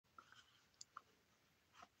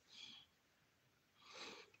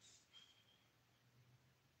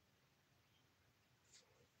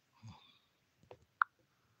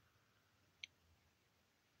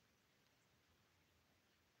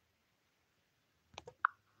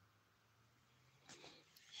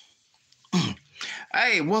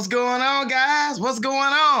Hey, what's going on, guys? What's going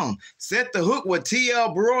on? Set the Hook with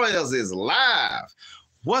TL Broyles is live.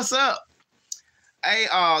 What's up? Hey,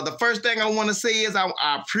 the first thing I want to say is I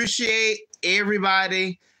appreciate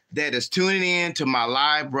everybody that is tuning in to my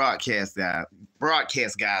live broadcast, guys.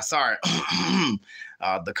 Sorry,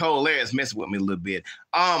 the cold air is messing with me a little bit.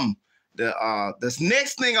 This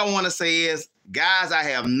next thing I want to say is, guys, I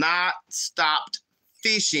have not stopped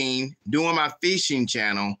fishing, doing my fishing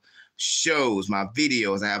channel shows, my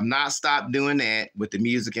videos. I have not stopped doing that with the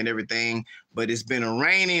music and everything, but it's been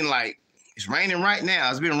raining it's raining right now.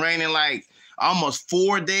 It's been raining like almost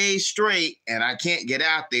 4 days straight, and I can't get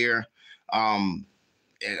out there. I'm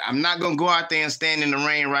not going to go out there and stand in the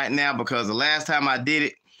rain right now because the last time I did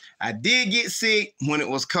it, I did get sick when it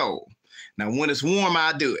was cold. Now, when it's warm,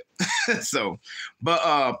 I do it.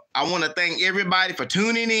 I want to thank everybody for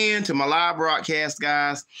tuning in to my live broadcast,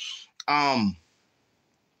 guys.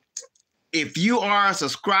 If you are a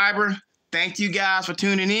subscriber, thank you guys for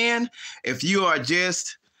tuning in. If you are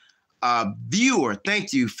just a viewer,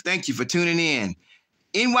 thank you for tuning in.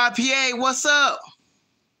 NYPA, what's up?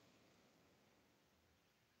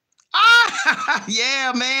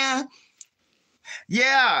 Yeah, man.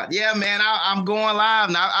 Yeah, man. I'm going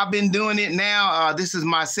live now. I've been doing it now. This is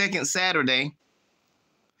my second Saturday.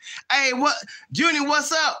 Hey, Junie,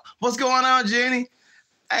 what's up? What's going on, Junie?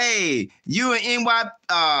 Hey, you and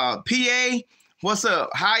NYPA, what's up?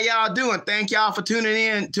 How y'all doing? Thank y'all for tuning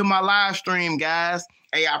in to my live stream, guys.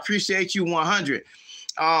 Hey, I appreciate you 100.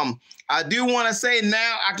 I do want to say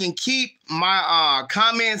now I can keep my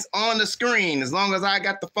comments on the screen as long as I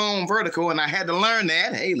got the phone vertical, and I had to learn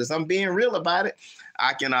that. Hey, listen, I'm being real about it.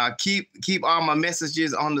 I can keep all my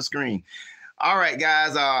messages on the screen. All right,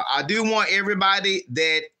 guys. I do want everybody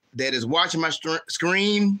that is watching my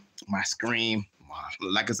screen,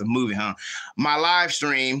 like it's a movie, huh? My live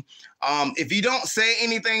stream. If you don't say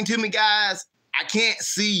anything to me, guys, I can't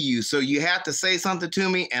see you. So you have to say something to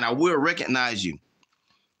me and I will recognize you.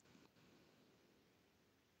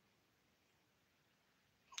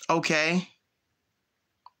 Okay.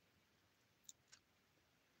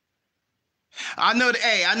 I know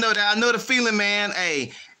the feeling, man.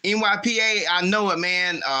 Hey, NYPA, I know it,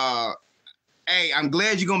 man. Hey, I'm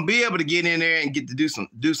glad you're gonna be able to get in there and get to do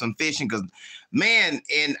some fishing, because, man,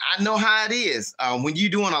 and I know how it is. When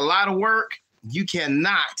you're doing a lot of work, you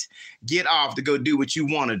cannot get off to go do what you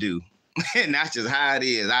want to do. And that's just how it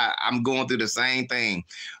is. I'm going through the same thing.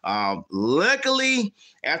 Luckily,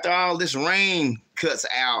 after all this rain cuts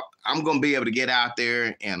out, I'm gonna be able to get out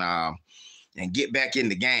there and get back in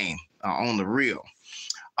the game on the real.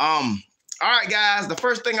 All right, guys, the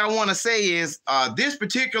first thing I want to say is this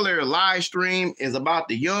particular live stream is about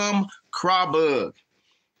the young craw bug.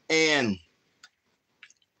 And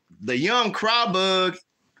the young craw bug,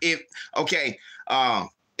 to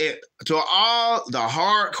all the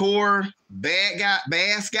hardcore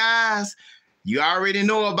bass guys, you already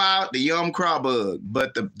know about the young craw bug.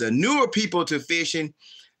 But the newer people to fishing,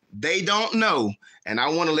 they don't know. And I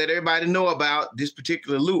want to let everybody know about this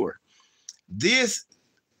particular lure.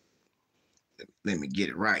 Let me get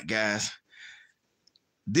it right, guys.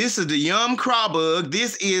 This is the young craw bug.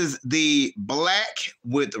 This is the black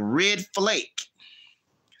with red flake.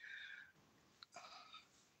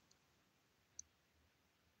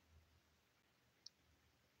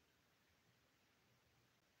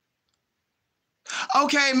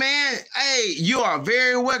 Okay, man. Hey, you are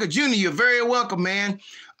very welcome. Junior, you're very welcome, man.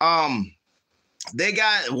 They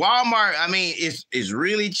got Walmart. I mean, it's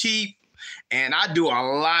really cheap. And I do a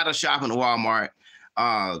lot of shopping at Walmart.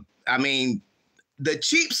 I mean, the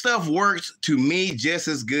cheap stuff works to me just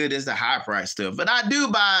as good as the high price stuff. But I do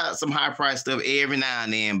buy some high price stuff every now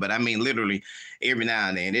and then. But I mean, literally every now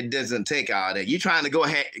and then. It doesn't take all that. You're trying to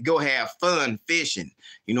go have fun fishing.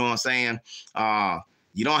 You know what I'm saying?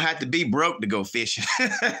 You don't have to be broke to go fishing.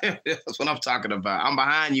 That's what I'm talking about. I'm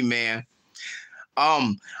behind you, man.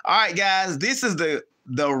 All right, guys. This is the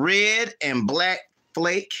red and black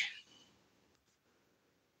flake.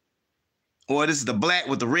 Or this is the black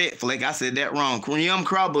with the red flake. I said that wrong. Yum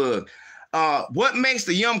craw bug. What makes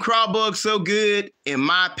the yum craw bug so good, in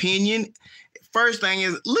my opinion? First thing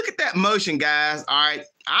is, look at that motion, guys. All right,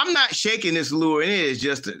 I'm not shaking this lure. It's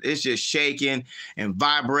just shaking and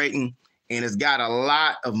vibrating, and it's got a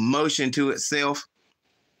lot of motion to itself.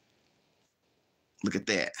 Look at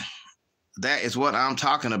that. That is what I'm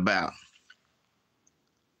talking about.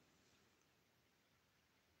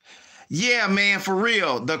 Yeah, man, for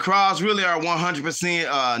real. The craws really are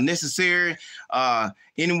 100% necessary.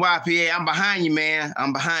 NYPA, I'm behind you, man.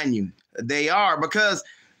 I'm behind you. They are, because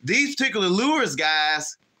these particular lures,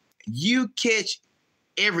 guys, you catch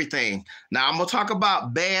everything. Now I'm gonna talk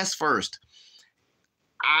about bass first.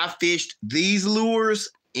 I fished these lures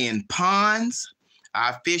in ponds.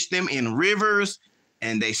 I fished them in rivers,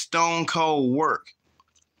 and they stone cold work.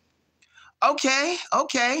 Okay.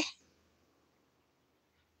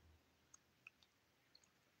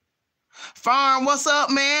 Farm, what's up,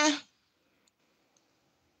 man?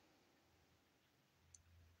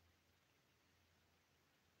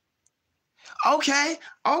 Okay.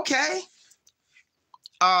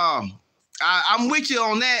 I'm with you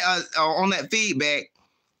on that feedback.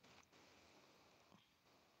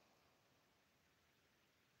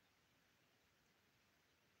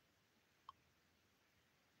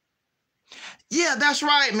 Yeah, that's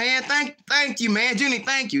right, man. Thank you, man. Junie,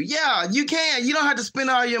 thank you. Yeah, you can. You don't have to spend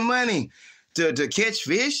all your money to catch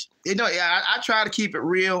fish. You know, I try to keep it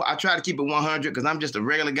real. I try to keep it 100 because I'm just a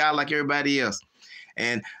regular guy like everybody else.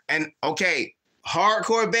 And okay,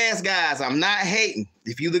 hardcore bass guys, I'm not hating.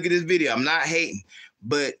 If you look at this video, I'm not hating.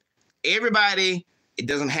 But everybody, it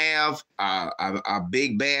doesn't have a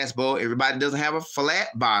big bass boat. Everybody doesn't have a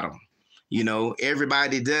flat bottom. You know,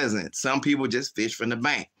 everybody doesn't. Some people just fish from the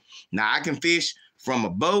bank. Now, I can fish from a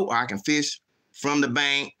boat or I can fish from the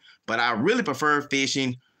bank, but I really prefer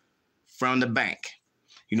fishing from the bank.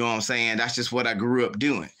 You know what I'm saying? That's just what I grew up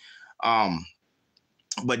doing.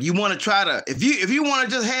 But you want to try to, if you want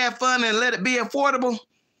to just have fun and let it be affordable,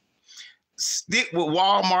 stick with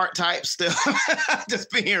Walmart type stuff. Just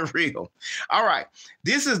being real. All right.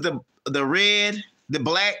 This is the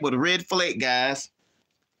black with red flake, guys.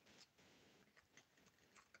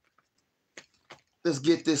 Let's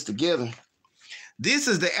get this together. This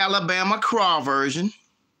is the Alabama Craw version.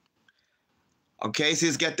 Okay, so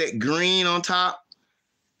it's got that green on top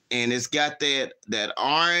and it's got that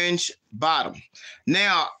orange bottom.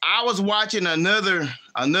 Now, I was watching another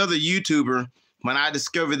YouTuber when I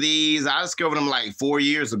discovered these. I discovered them like 4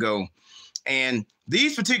 years ago. And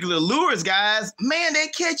these particular lures, guys, man, they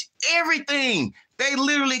catch everything. They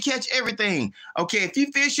literally catch everything. Okay, if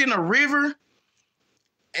you fish in a river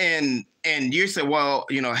and you say, well,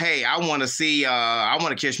 you know, hey, I want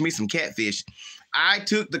to catch me some catfish. I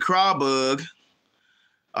took the Craw bug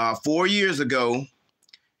 4 years ago,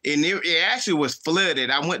 and it actually was flooded.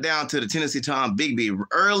 I went down to the Tennessee Tom Bigby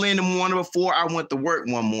early in the morning before I went to work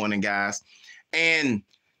one morning, guys, and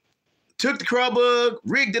took the Craw bug,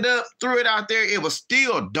 rigged it up, threw it out there. It was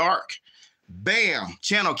still dark. Bam,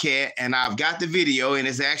 channel cat, and I've got the video, and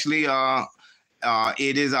it's actually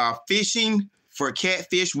it is fishing for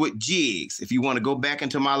catfish with jigs. If you want to go back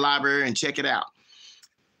into my library and check it out.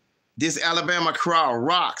 This Alabama Craw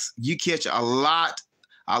rocks. You catch a lot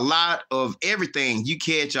of everything. You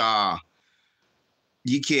catch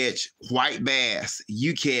white bass.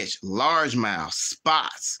 You catch largemouth,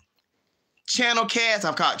 spots. Channel cats.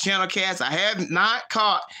 I've caught channel cats. I have not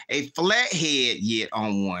caught a flathead yet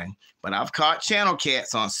on one, but I've caught channel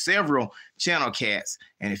cats on several channel cats.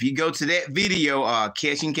 And if you go to that video,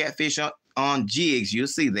 catching catfish on jigs, you'll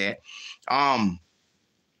see that. I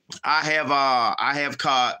have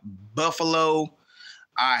caught buffalo.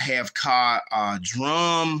 I have caught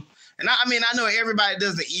drum. And I mean, I know everybody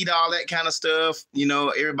doesn't eat all that kind of stuff. You know,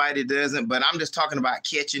 everybody doesn't. But I'm just talking about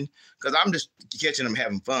catching, because I'm just catching them,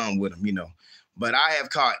 having fun with them, you know. But I have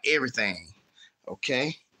caught everything.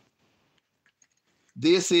 Okay.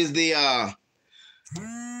 This is the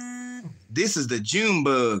June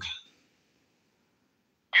bug.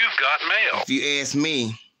 You've got mail. If you ask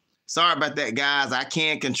me. Sorry about that, guys. I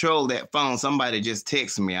can't control that phone. Somebody just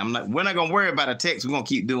texted me. We're not gonna worry about a text. We're gonna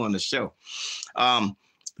keep doing the show.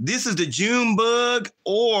 This is the June bug,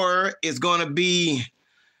 or it's gonna be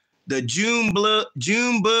the June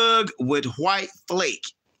bug with white flake.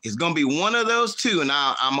 It's gonna be one of those two.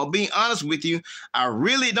 Now, I'm gonna be honest with you. I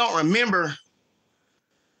really don't remember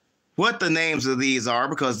what the names of these are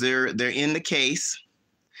because they're in the case.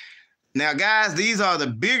 Now, guys, these are the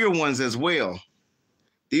bigger ones as well.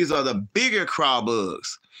 These are the bigger Craw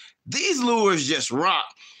bugs. These lures just rock.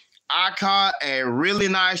 I caught a really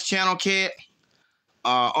nice channel cat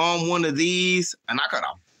on one of these, and I caught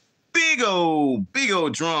a big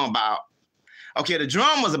old drum okay, the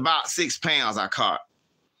drum was about 6 pounds I caught.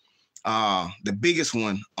 The biggest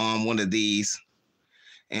one on one of these.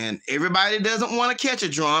 And everybody doesn't want to catch a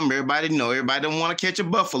drum. Everybody don't want to catch a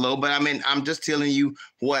buffalo, but I mean, I'm just telling you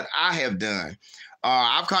what I have done.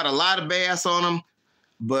 I've caught a lot of bass on them,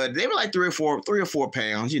 but they were like 3 or 4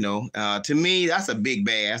 pounds, you know. To me, that's a big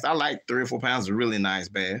bass. I like 3 or 4 pounds, a really nice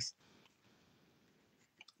bass.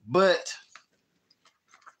 But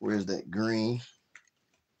where's that green?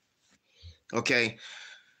 Okay.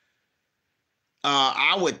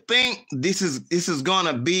 I would think this is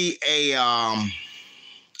gonna be a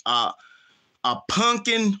a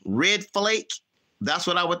pumpkin red flake. That's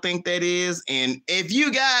what I would think that is. And if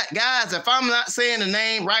you got, guys, if I'm not saying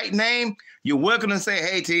the right name, you're welcome to say,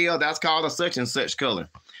 hey, TL, that's called a such and such color.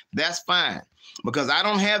 That's fine. Because I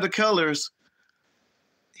don't have the colors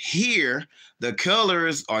here. The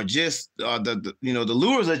colors are just, the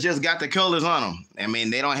lures are just got the colors on them. I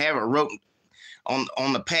mean, they don't have it wrote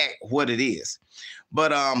on the pack what it is.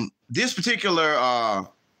 But this particular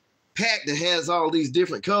pack that has all these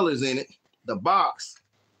different colors in it, the box,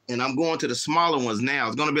 and I'm going to the smaller ones now.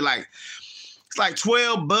 It's gonna be like, it's like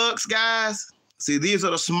 $12, guys. See, these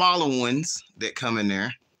are the smaller ones that come in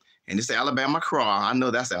there. And it's the Alabama Craw. I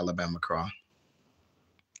know that's the Alabama Craw.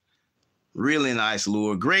 Really nice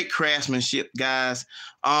lure. Great craftsmanship, guys.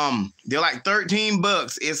 They're like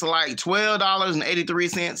 $13. It's like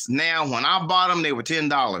 $12.83. Now, when I bought them, they were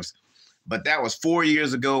 $10. But that was 4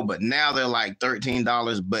 years ago. But now they're like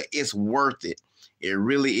 $13. But it's worth it. It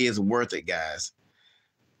really is worth it, guys.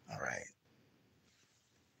 All right.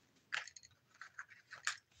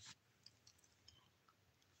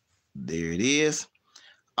 There it is.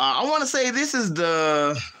 I want to say this is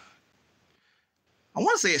I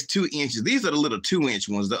want to say it's 2 inches. These are the little 2-inch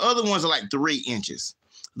ones. The other ones are like 3 inches.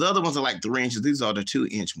 The other ones are like 3 inches. These are the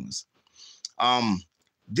 2-inch ones.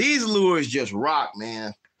 These lures just rock,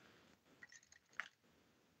 man.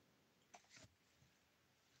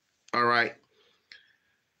 All right.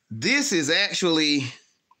 This is actually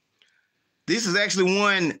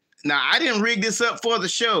one. Now, I didn't rig this up for the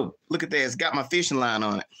show. Look at that. It's got my fishing line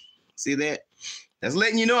on it. See that? That's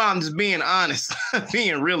letting you know I'm just being honest,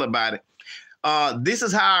 being real about it. This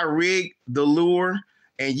is how I rig the lure.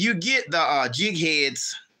 And you get the jig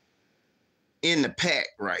heads in the pack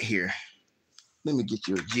right here. Let me get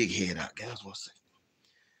you a jig head out, guys. 1 second.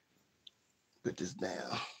 Put this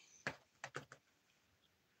down.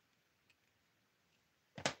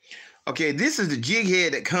 Okay, this is the jig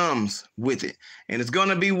head that comes with it. And it's going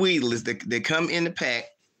to be weedless. They come in the pack.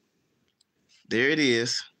 There it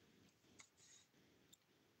is.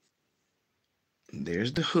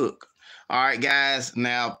 There's the hook. All right, guys.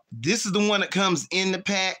 Now, this is the one that comes in the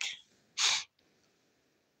pack.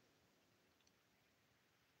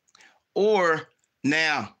 Or,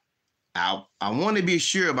 now, I want to be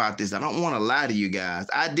sure about this. I don't want to lie to you guys.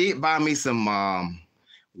 I did buy me some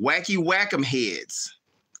wacky whack-em heads.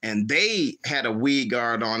 And they had a weed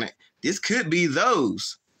guard on it. This could be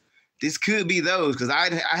those. This could be those because I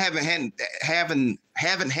haven't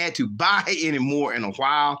had to buy any more in a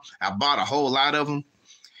while. I bought a whole lot of them.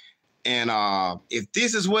 And if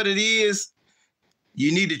this is what it is,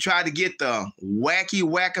 you need to try to get the wacky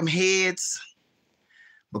whack-em heads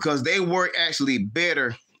because they work actually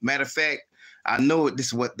better. Matter of fact, I know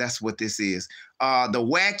that's what this is. The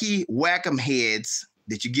wacky whack-em heads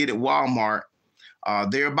that you get at Walmart.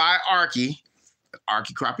 They're by Arky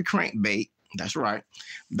Crappie Crankbait. That's right.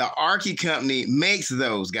 The Arky company makes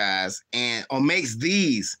those, guys, or makes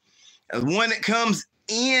these. The one that comes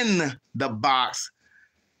in the box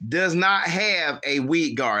does not have a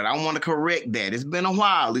weed guard. I want to correct that. It's been a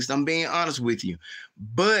while. At least I'm being honest with you.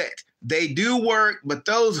 But they do work, but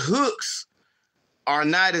those hooks are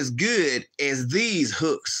not as good as these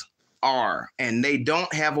hooks are, and they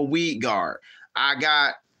don't have a weed guard. I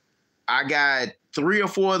got 3 or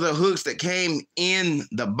 4 of the hooks that came in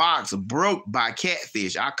the box broke by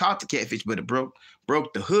catfish. I caught the catfish, but it broke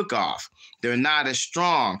the hook off. They're not as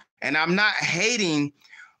strong. And I'm not hating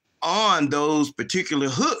on those particular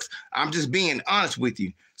hooks. I'm just being honest with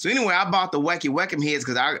you. So anyway, I bought the wacky whack-em heads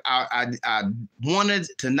because I wanted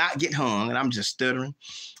to not get hung, and I'm just stuttering.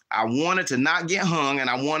 I wanted to not get hung, and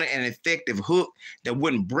I wanted an effective hook that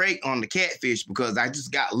wouldn't break on the catfish because I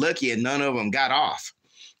just got lucky and none of them got off.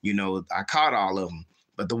 You know, I caught all of them.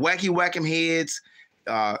 But the wacky whack-em heads,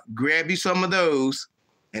 grab you some of those,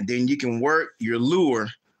 and then you can work your lure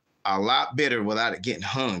a lot better without it getting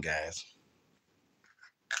hung, guys.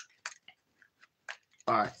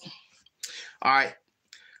 All right.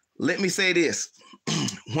 Let me say this.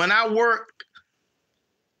 When I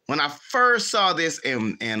first saw this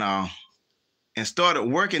and started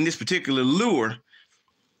working this particular lure,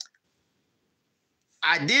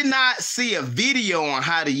 I did not see a video on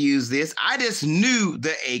how to use this. I just knew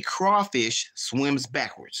that a crawfish swims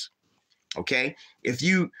backwards. Okay? If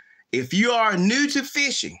you are new to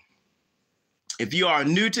fishing,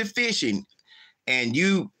 and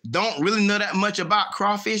you don't really know that much about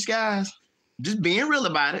crawfish, guys, just being real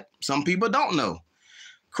about it. Some people don't know.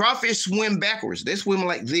 Crawfish swim backwards. They swim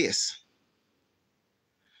like this.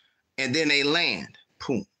 And then they land.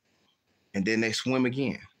 Boom. And then they swim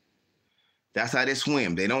again. That's how they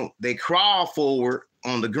swim. They crawl forward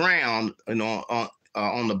on the ground,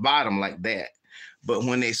 on the bottom like that. But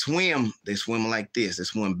when they swim like this. They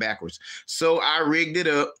swim backwards. So I rigged it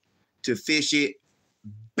up to fish it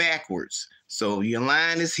backwards. So your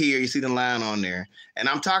line is here. You see the line on there. And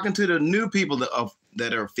I'm talking to the new people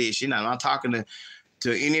that are fishing. I'm not talking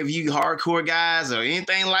to any of you hardcore guys or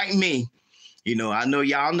anything like me. You know, I know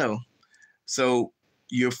y'all know. So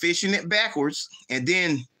you're fishing it backwards, and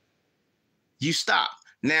then you stop.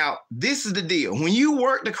 Now, this is the deal. When you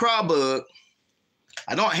work the craw bug,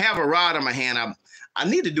 I don't have a rod in my hand. I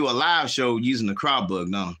need to do a live show using the craw bug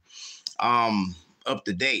now. Up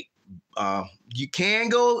to date. You can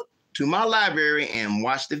go to my library and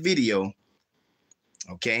watch the video.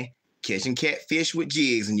 Okay? Catching catfish with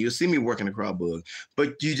jigs, and you'll see me working the craw bug.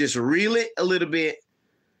 But you just reel it a little bit.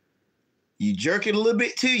 You jerk it a little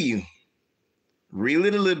bit to you. Reel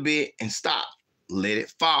it a little bit and stop. Let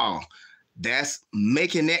it fall. That's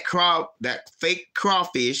making that fake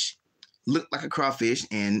crawfish look like a crawfish,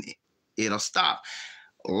 and it'll stop.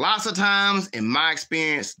 Lots of times, in my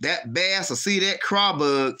experience, that bass will see that craw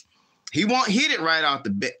bug. He won't hit it right off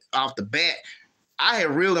the bat. I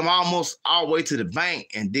had reeled him almost all the way to the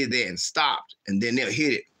bank and did that and stopped, and then they'll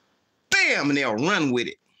hit it, bam, and they'll run with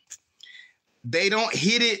it. They don't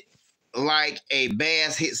hit it like a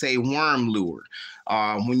bass hits a worm lure.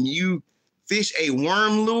 When you fish a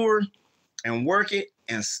worm lure and work it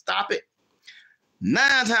and stop it,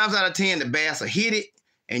 9 times out of 10, the bass will hit it,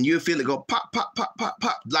 and you'll feel it go pop, pop, pop, pop,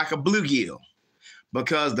 pop, like a bluegill,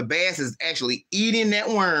 because the bass is actually eating that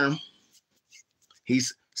worm.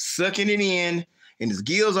 He's sucking it in, and his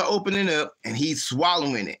gills are opening up, and he's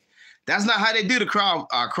swallowing it. That's not how they do the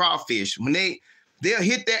crawfish. When they'll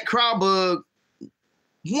hit that craw bug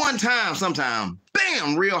one time, sometime,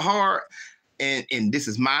 bam, real hard, and this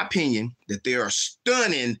is my opinion, that they are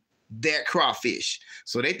stunning that crawfish.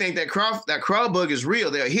 So they think that craw bug is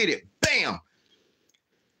real. They'll hit it, bam.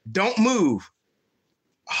 Don't move.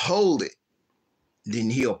 Hold it. Then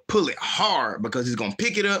he'll pull it hard because he's going to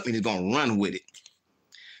pick it up and he's going to run with it.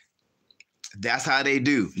 That's how they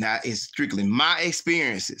do. Now, it's strictly my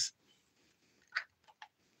experiences.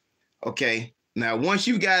 Okay. Now, once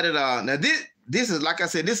you got it, now this is, like I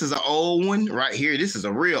said, this is an old one right here. This is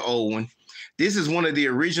a real old one. This is one of the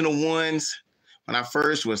original ones when I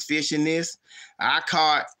first was fishing this. I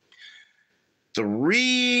caught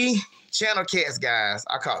 3 channel cats, guys.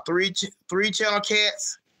 I caught three channel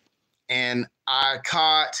cats, and I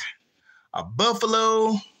caught a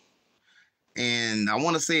buffalo, and I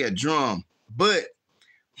want to say a drum. But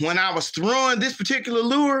when I was throwing this particular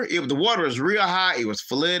lure, the water was real high. It was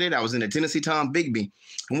flooded. I was in the Tennessee Tom Bigby.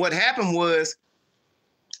 And what happened was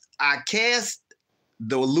I cast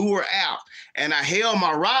the lure out, and I held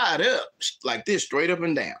my rod up like this, straight up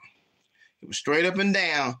and down. It was straight up and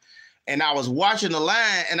down. And I was watching the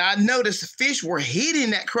line, and I noticed fish were hitting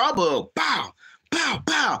that craw bug, pow, pow,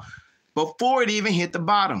 pow, before it even hit the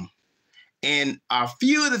bottom. And a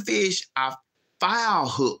few of the fish I foul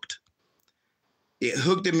hooked. It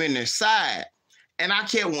hooked them in their side. And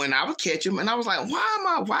when I would catch them, and I was like, why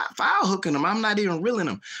am I foul hooking them? I'm not even reeling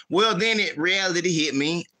them. Well, then reality hit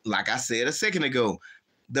me, like I said a second ago.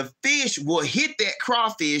 The fish will hit that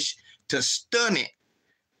crawfish to stun it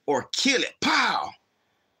or kill it, pow.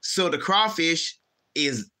 So the crawfish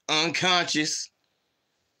is unconscious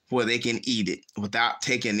where they can eat it without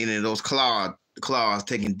taking any of those claws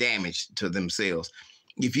taking damage to themselves.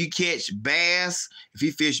 If you catch bass, if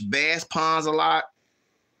you fish bass ponds a lot,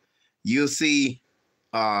 you'll see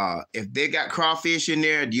if they got crawfish in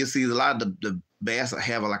there, you'll see a lot of the bass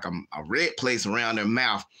have like a red place around their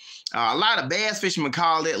mouth. A lot of bass fishermen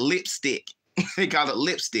call it lipstick. They call it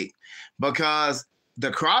lipstick because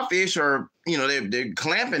the crawfish are, they're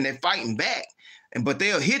clamping, they're fighting back, but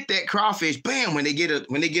they'll hit that crawfish, bam, when they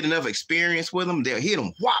get enough experience with them, they'll hit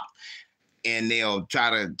them, whop, and they'll try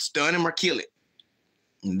to stun him or kill it.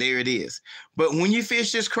 And there it is. But when you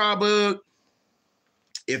fish this craw bug,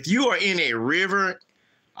 if you are in a river,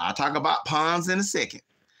 I'll talk about ponds in a second.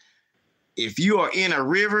 If you are in a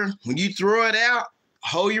river, when you throw it out,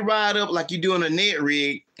 hold your rod up like you do on a net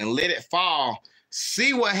rig and let it fall.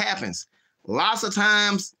 See what happens. Lots of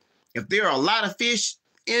times, if there are a lot of fish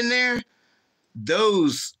in there,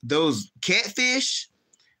 those catfish,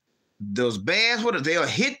 those bass, they'll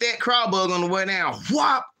hit that craw bug on the way down,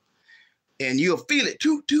 whop, and you'll feel it,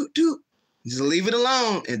 toot, toot, toot. Just leave it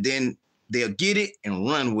alone, and then they'll get it and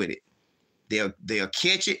run with it. They'll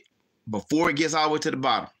catch it before it gets all the way to the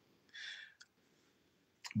bottom.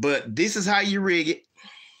 But this is how you rig it.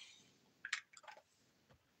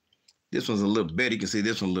 This one's a little better. You can see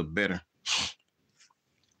this one a little better.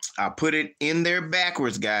 I put it in there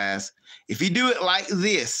backwards, guys. If you do it like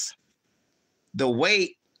this, the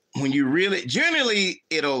weight, when you reel it, generally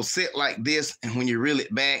it'll sit like this, and when you reel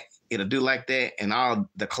it back, it'll do like that, and all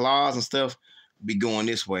the claws and stuff be going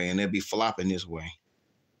this way, and they'll be flopping this way.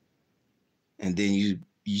 And then you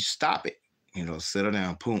stop it, settle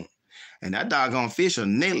down, boom. And that doggone fish will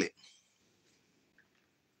nail it.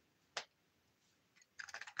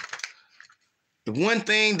 The one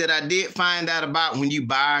thing that I did find out about when you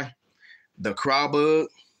buy the craw bug,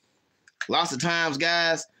 lots of times,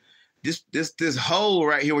 guys, this hole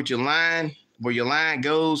right here with your line, where your line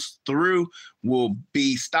goes through, will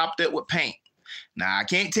be stopped up with paint. Now, I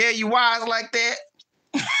can't tell you why it's like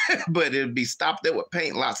that, but it'll be stopped up with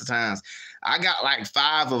paint lots of times. I got like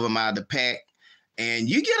 5 of them out of the pack, and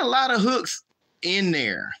you get a lot of hooks in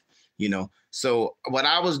there, So what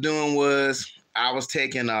I was doing was I was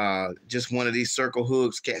taking just one of these circle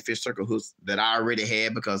hooks, catfish circle hooks that I already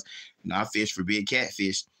had, because I fish for big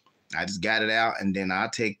catfish. I just got it out, and then I'll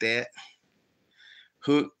take that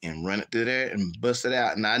hook and run it through there and bust it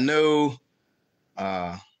out. And I know,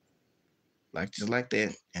 just like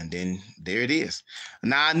that, and then there it is.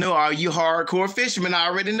 Now I know all you hardcore fishermen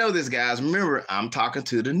already know this, guys. Remember, I'm talking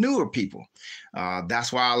to the newer people.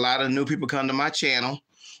 That's why a lot of new people come to my channel,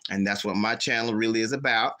 and that's what my channel really is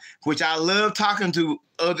about, which I love talking to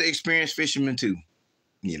other experienced fishermen too.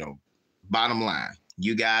 Bottom line.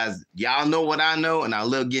 You guys, y'all know what I know, and I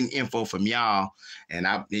love getting info from y'all. And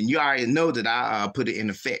you already know that I put it in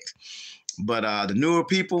effect. But the newer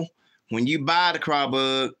people, when you buy the craw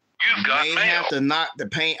bug, you may have to knock the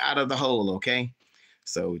paint out of the hole, okay?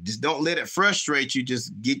 So just don't let it frustrate you.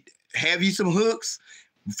 Just have you some hooks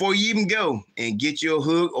before you even go, and get you a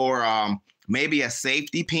hook, or maybe a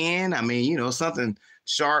safety pin. I mean, something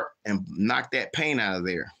sharp, and knock that paint out of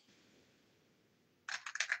there.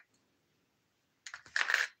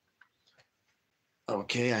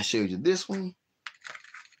 Okay, I showed you this one.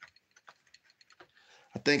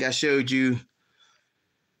 I think I showed you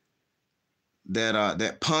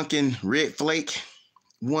that pumpkin red flake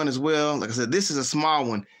one as well. Like I said, this is a small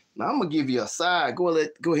one. Now I'm gonna give you a size. Go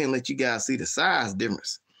ahead and let you guys see the size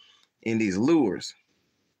difference in these lures.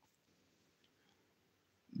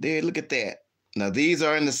 There, look at that. Now these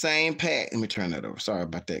are in the same pack. Let me turn that over. Sorry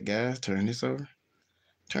about that, guys. Turn this over.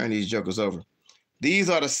 Turn these jokers over. These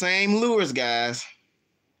are the same lures, guys.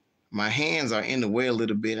 My hands are in the way a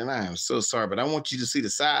little bit, and I am so sorry, but I want you to see the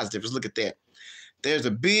size difference. Look at that. There's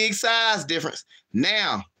a big size difference.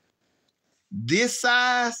 Now, this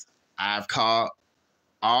size, I've caught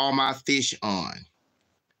all my fish on.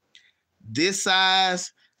 This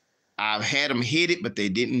size, I've had them hit it, but they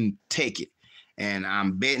didn't take it. And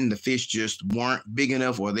I'm betting the fish just weren't big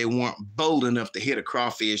enough, or they weren't bold enough to hit a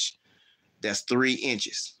crawfish that's 3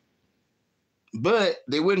 inches. But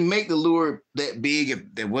they wouldn't make the lure that big if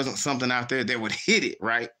there wasn't something out there that would hit it,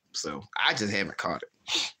 right? So I just haven't caught it.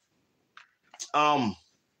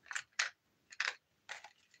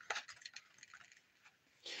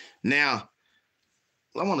 Now,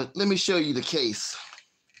 let me show you the case.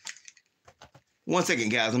 One second,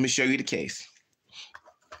 guys. Let me show you the case.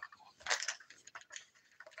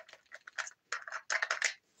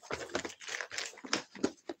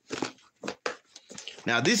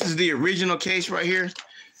 Now, this is the original case right here.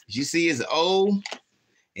 As you see, it's old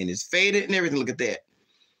and it's faded and everything. Look at that.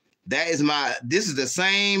 This is the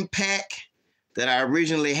same pack that I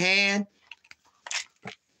originally had.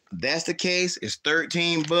 That's the case. It's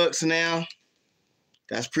 13 bucks now.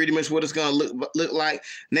 That's pretty much what it's gonna look like.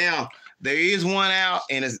 Now, there is one out,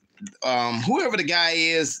 and it's whoever the guy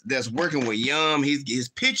is that's working with Yum, his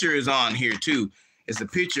picture is on here too. It's a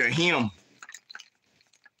picture of him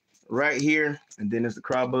right here, and then it's the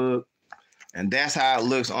craw bug, and that's how it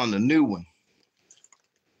looks on the new one.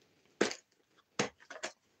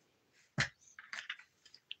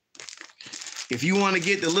 If you want to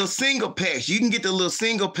get the little single packs, you can get the little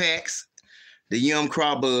single packs, the Yum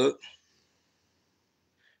craw bug.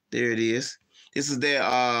 There it is. This is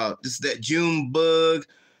that June bug,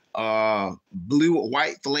 blue or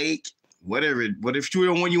white flake, whatever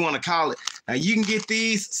one you want to call it. Now you can get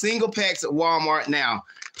these single packs at Walmart. Now,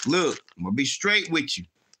 look, I'm gonna be straight with you.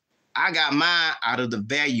 I got mine out of the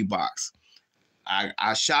value box.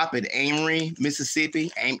 I shop at Amory, Mississippi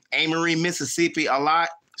a lot.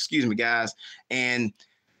 Excuse me, guys. And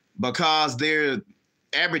because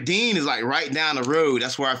Aberdeen is like right down the road,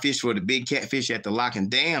 that's where I fish for the big catfish at the Lock and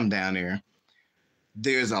Dam down there.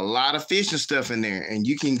 There's a lot of fishing stuff in there, and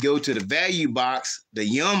you can go to the value box, the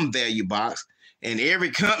Yum value box, and every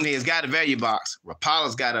company has got a value box.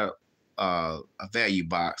 Rapala's got a value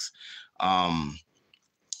box.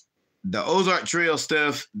 The Ozark Trail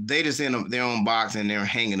stuff, they just in their own box and they're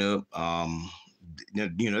hanging up.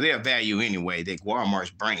 you know, they're value anyway. They're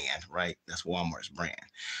Walmart's brand, right? That's Walmart's brand.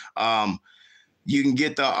 You can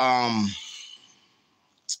get the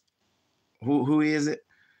who is it?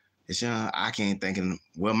 It's I can't think of.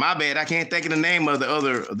 Well, my bad. I can't think of the name of the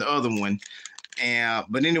other one. And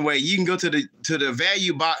but anyway, you can go to the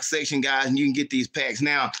value box section, guys, and you can get these packs.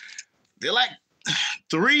 Now they're like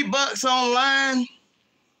 $3 online.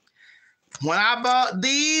 When I bought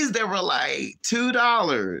these, they were like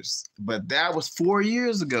 $2, but that was 4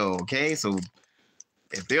 years ago. Okay, so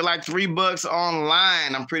if they're like $3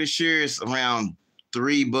 online, I'm pretty sure it's around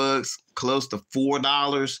 $3, close to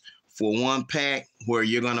 $4 for one pack, where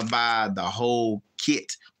you're gonna buy the whole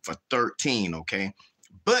kit for $13. Okay,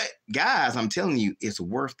 but guys, I'm telling you, it's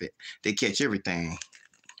worth it. They catch everything.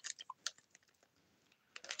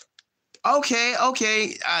 Okay,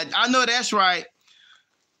 I know that's right.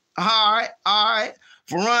 All right.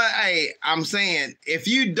 For Ron, hey, I'm saying, if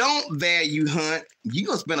you don't value hunt, you're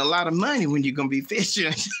going to spend a lot of money when you're going to be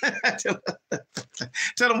fishing.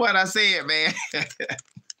 Tell them what I said, man.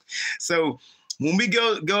 So when we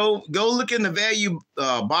go look in the value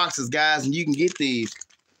boxes, guys, and you can get these.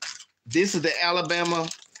 This is the Alabama.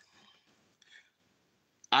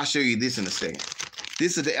 I'll show you this in a second.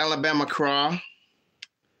 This is the Alabama Craw.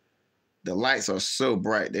 The lights are so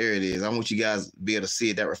bright. There it is. I want you guys to be able to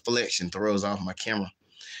see it. That reflection throws off my camera.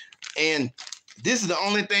 And this is the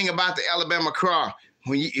only thing about the Alabama Craw.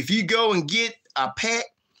 If you go and get a pack,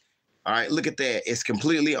 all right, look at that. It's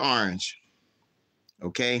completely orange.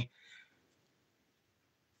 Okay.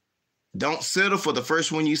 Don't settle for the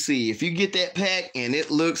first one you see. If you get that pack and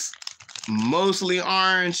it looks mostly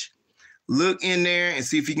orange, look in there and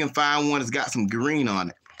see if you can find one that's got some green on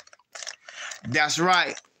it. That's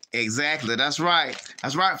right. Exactly. That's right.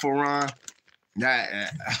 That's right, for Ron.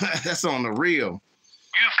 That's on the real.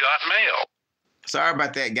 You've got mail. Sorry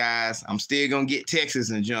about that, guys. I'm still gonna get texts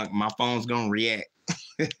and junk. My phone's gonna react.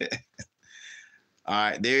 All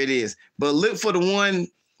right, there it is. But look for the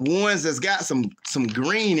ones that's got some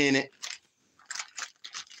green in it.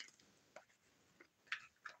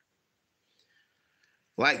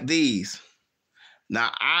 Like these.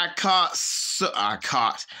 Now I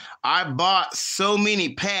bought so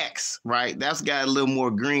many packs, right? That's got a little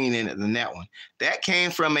more green in it than that one. That came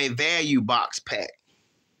from a value box pack.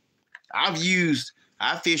 I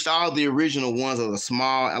fished all the original ones of the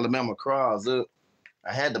small Alabama Craws. Look,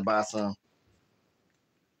 I had to buy some.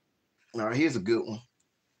 All right, here's a good one.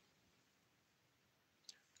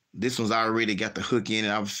 This one's already got the hook in it.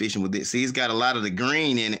 I was fishing with it. See, it's got a lot of the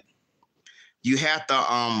green in it. You have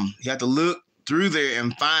to look through there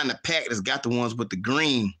and find the pack that's got the ones with the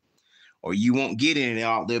green, or you won't get any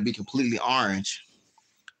out. They'll be completely orange.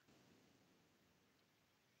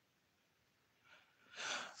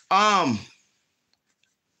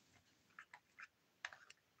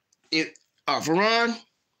 For Ron,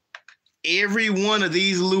 every one of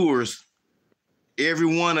these lures, every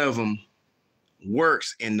one of them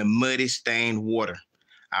works in the muddy, stained water.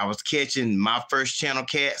 I was catching my first channel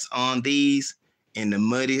cats on these in the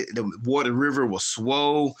muddy. The water river was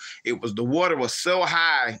swole. The water was so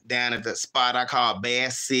high down at that spot I call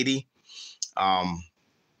Bass City,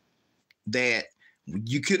 that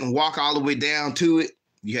you couldn't walk all the way down to it.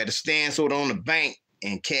 You had to stand sort of on the bank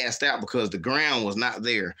and cast out because the ground was not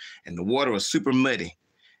there and the water was super muddy.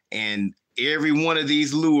 And every one of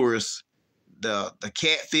these lures, the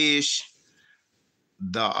catfish,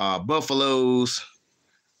 the buffaloes,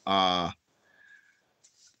 I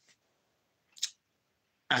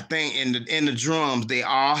think in the drums, they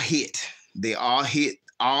all hit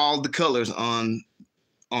all the colors in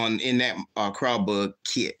that Craw bug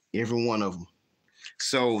kit, every one of them.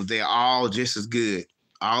 So they're all just as good.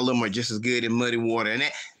 All of them are just as good in muddy water,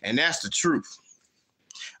 and that's the truth.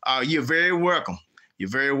 You're very welcome. You're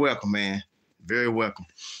very welcome, man. Very welcome.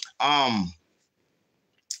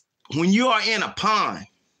 When you are in a pond,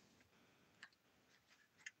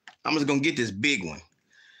 I'm just gonna get this big one.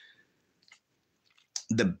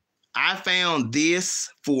 I found this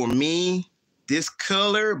for me, this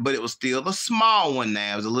color, but it was still a small one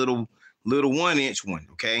now. It was a little 1-inch one,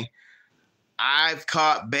 okay? I've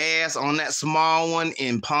caught bass on that small one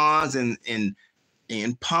in ponds and in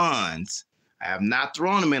ponds. I have not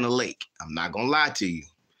thrown them in a lake. I'm not gonna lie to you.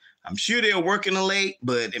 I'm sure they'll work in a lake,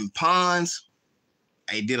 but in ponds,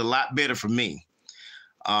 they did a lot better for me.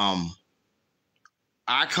 I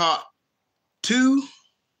caught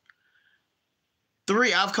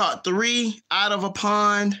I've caught 3 out of a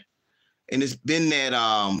pond, and it's been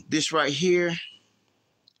that this right here.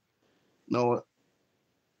 No,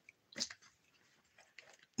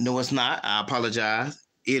 it's not. I apologize.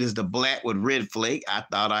 It is the black with red flake. I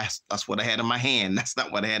thought that's what I had in my hand. That's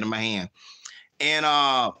not what I had in my hand. And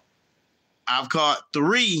I've caught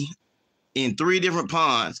 3 in 3 different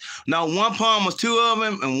ponds. Now, one pond was 2 of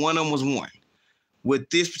them, and one of them was 1 with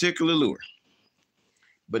this particular lure.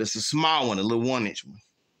 But it's a small one, a little 1-inch one.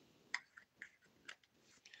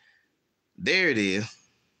 There it is.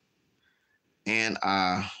 And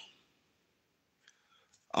on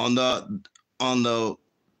the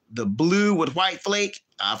blue with white flake,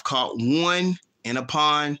 I've caught 1 in a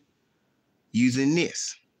pond using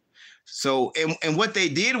this. So, and what they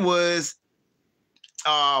did was,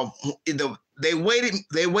 they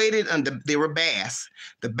waited until they were bass.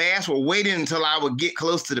 The bass were waiting until I would get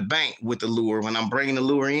close to the bank with the lure when I'm bringing the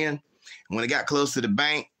lure in. And when it got close to the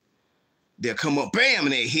bank, they'll come up, bam,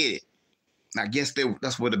 and they hit it. I guess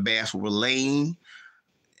that's where the bass were laying,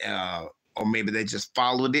 or maybe they just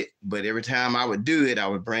followed it. But every time I would do it, I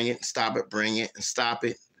would bring it, stop it, bring it, and stop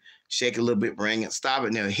it, shake it a little bit, bring it, stop it,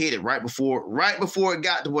 and they'll hit it right before it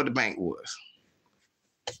got to where the bank was.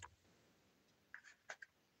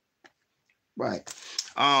 Right.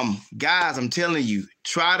 Guys, I'm telling you,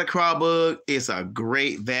 try the Craw bug. It's a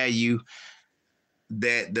great value.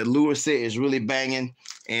 That the lure set is really banging.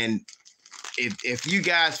 And if you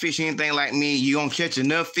guys fish anything like me, you're gonna catch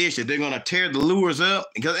enough fish that they're gonna tear the lures up,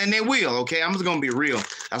 and they will. Okay, I'm just gonna be real.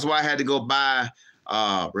 That's why I had to go buy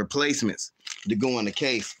replacements to go in the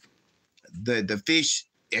case. The fish,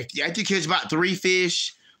 if you catch about 3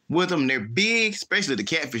 fish with them, they're big, especially the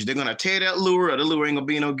catfish, they're gonna tear that lure, or the lure ain't gonna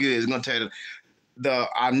be no good. It's gonna tear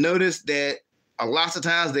I noticed that a lot of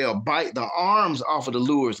times they'll bite the arms off of the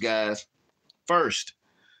lures, guys. First,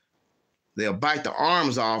 they'll bite the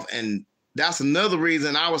arms off, and that's another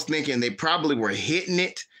reason I was thinking they probably were hitting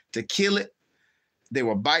it to kill it. They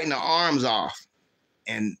were biting the arms off,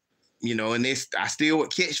 and I still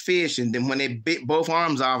would catch fish, and then when they bit both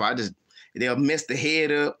arms off, they'll mess the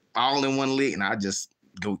head up all in one lick, and I just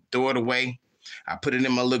go throw it away. I put it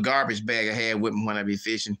in my little garbage bag I had with me when I be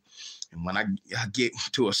fishing, and when I get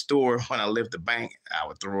to a store, when I left the bank, I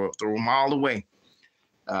would throw them all away.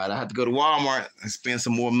 I had to go to Walmart and spend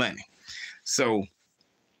some more money. So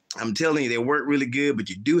I'm telling you, they work really good, but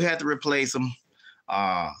you do have to replace them.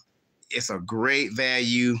 It's a great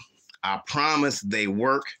value. I promise they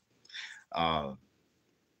work.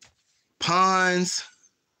 Ponds,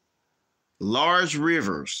 large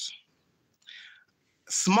rivers,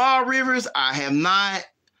 small rivers, I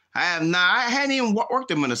hadn't even worked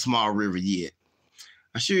them in a small river yet.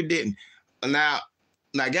 I sure didn't. Now,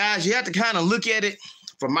 guys, you have to kind of look at it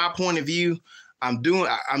from my point of view. I'm doing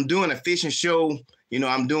a fishing show.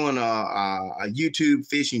 I'm doing a YouTube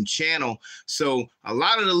fishing channel. So a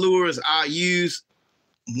lot of the lures I use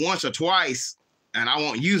once or twice, and I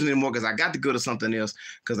won't use them anymore because I got to go to something else,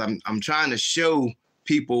 because I'm trying to show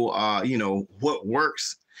people what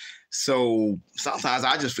works. So sometimes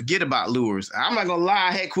I just forget about lures. I'm not gonna lie,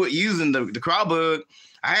 I had quit using the Craw bug.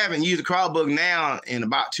 I haven't used the Craw bug now in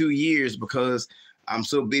about 2 years because I'm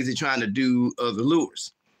so busy trying to do other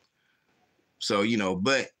lures. So,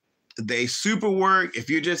 but they super work. If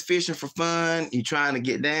you're just fishing for fun, you're trying to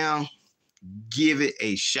get down, give it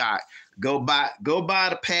a shot. Go buy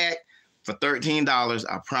the pack for $13.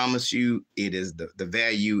 I promise you, it is the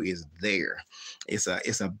value is there. It's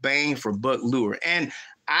a bang for buck lure. And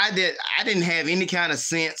I didn't have any kind of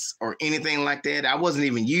sense or anything like that. I wasn't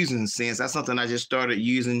even using sense. That's something I just started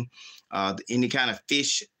using, any kind of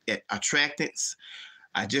fish attractants.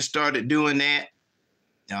 I just started doing that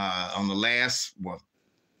on the last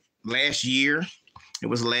year. It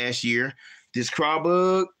was last year. This Craw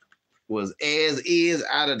bug was as is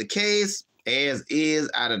out of the case, as is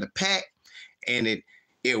out of the pack, and it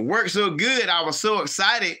worked so good. I was so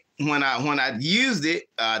excited when I used it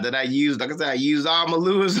that I used, like I said, I used all my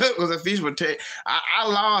lures up because the fish were I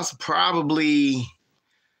lost probably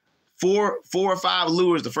four or five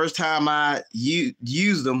lures the first time I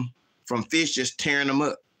used them from fish just tearing them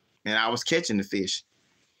up, and I was catching the fish.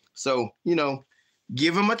 So,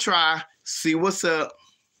 give them a try, see what's up.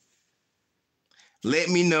 Let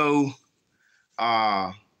me know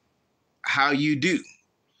how you do.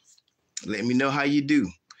 Let me know how you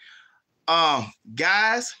do.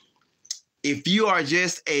 Guys, if you are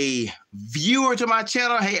just a viewer to my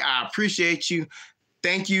channel, hey, I appreciate you.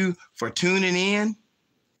 Thank you for tuning in.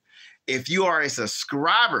 If you are a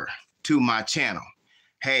subscriber to my channel,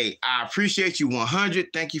 hey, I appreciate you 100.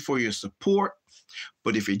 Thank you for your support.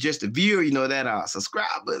 But if you're just a viewer, that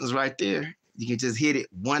subscribe button is right there. You can just hit it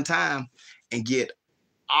one time and get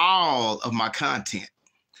all of my content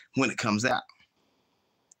when it comes out.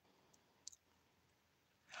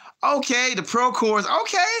 Okay, the pro course.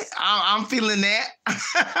 Okay, I'm feeling that.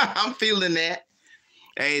 I'm feeling that.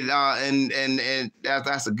 Hey, and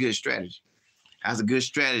that's a good strategy. That's a good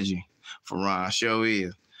strategy for Ron. Sure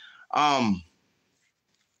is. Um,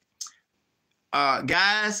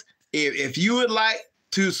 guys, if you would like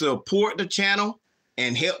to support the channel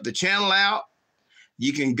and help the channel out,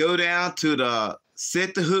 you can go down to the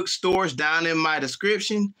Set the Hook stores down in my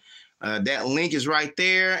description. That link is right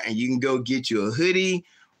there, and you can go get you a hoodie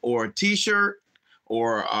or a t-shirt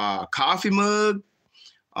or a coffee mug.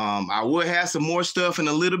 I will have some more stuff in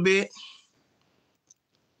a little bit.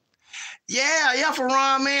 Yeah, for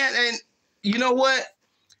Ron, man. And you know what?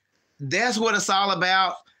 That's what it's all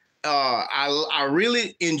about. I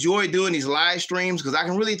really enjoy doing these live streams because I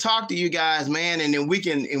can really talk to you guys, man, and then we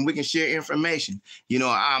can share information. You know,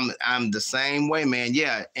 I'm the same way, man.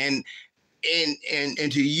 Yeah, and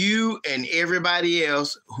to you and everybody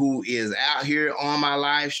else who is out here on my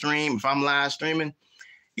live stream, if I'm live streaming,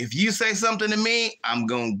 if you say something to me, I'm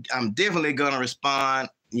definitely gonna respond,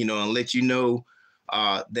 you know, and let you know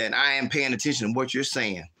that I am paying attention to what you're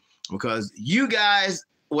saying. Because you guys,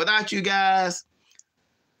 without you guys,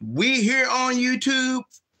 we here on YouTube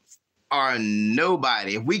are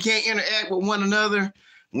nobody. If we can't interact with one another,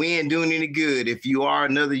 we ain't doing any good if you are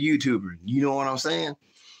another YouTuber. You know what I'm saying?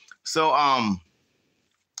 So,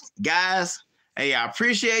 guys, hey, I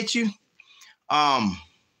appreciate you. I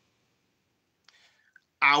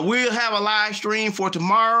will have a live stream for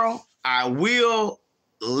tomorrow. I will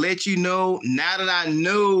let you know now that I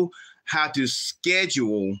know how to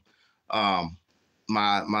schedule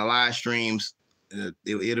my live streams.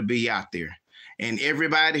 It'll be out there. And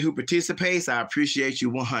everybody who participates, I appreciate you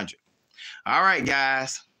 100. All right,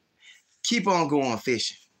 guys. Keep on going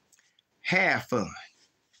fishing. Have fun.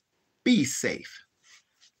 Be safe.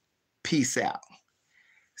 Peace out.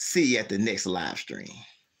 See you at the next live stream.